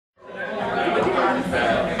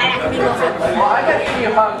Well, I bet giving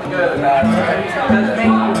you hugs good and bad, right? Does it make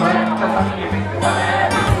you right? Because I'm giving you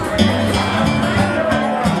that.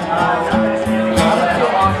 I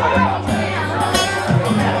feel awkward about that.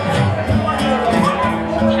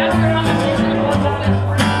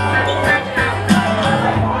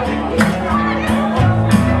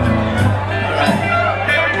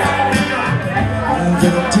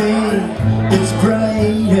 The day is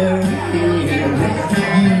brighter here with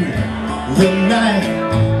you. The night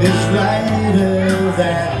is lighter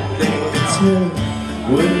than day too.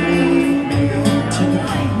 Will lead me to the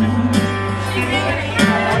view,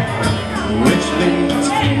 which leads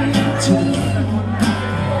me to the view.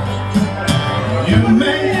 You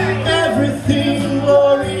make everything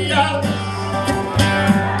glorious.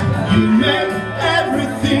 You make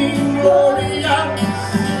everything glorious.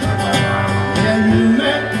 Yeah, you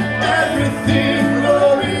make everything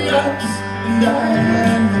glorious, and I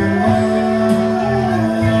am yours.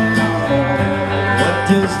 What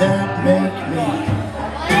does that make me?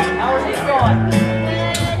 How is he going?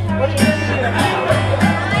 What are you going to do now?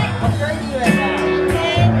 What grade are you in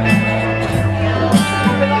now?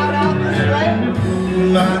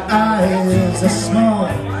 My eyes are small,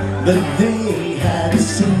 but they have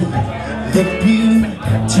seen the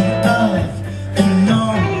beauty of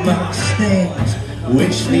enormous things,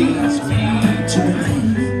 which leads me to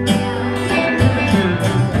believe.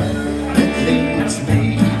 It leads me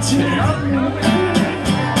to believe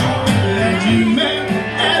that you make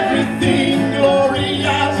everything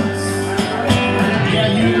glorious. Yeah,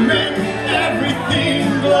 you make everything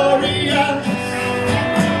glorious.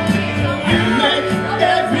 You make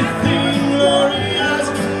everything glorious,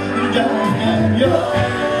 and I am yours.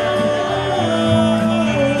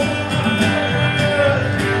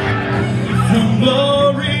 From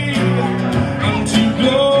glory unto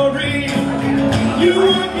glory, you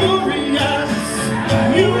are glorious.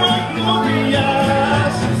 You are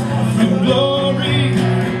glorious. From glory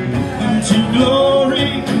unto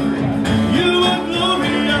glory, you are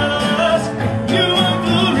glorious. You are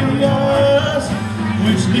glorious,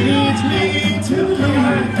 which leads me to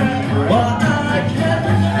believe what I can.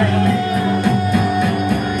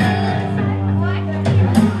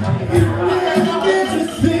 You make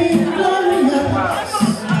everything glorious.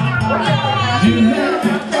 You make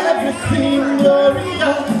everything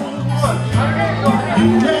glorious. You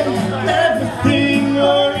make everything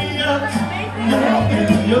glorious. Now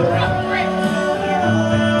in your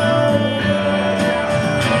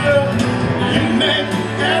you make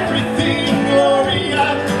everything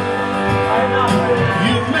glorious.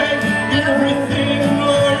 You make everything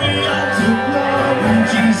glorious.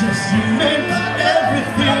 Jesus, you make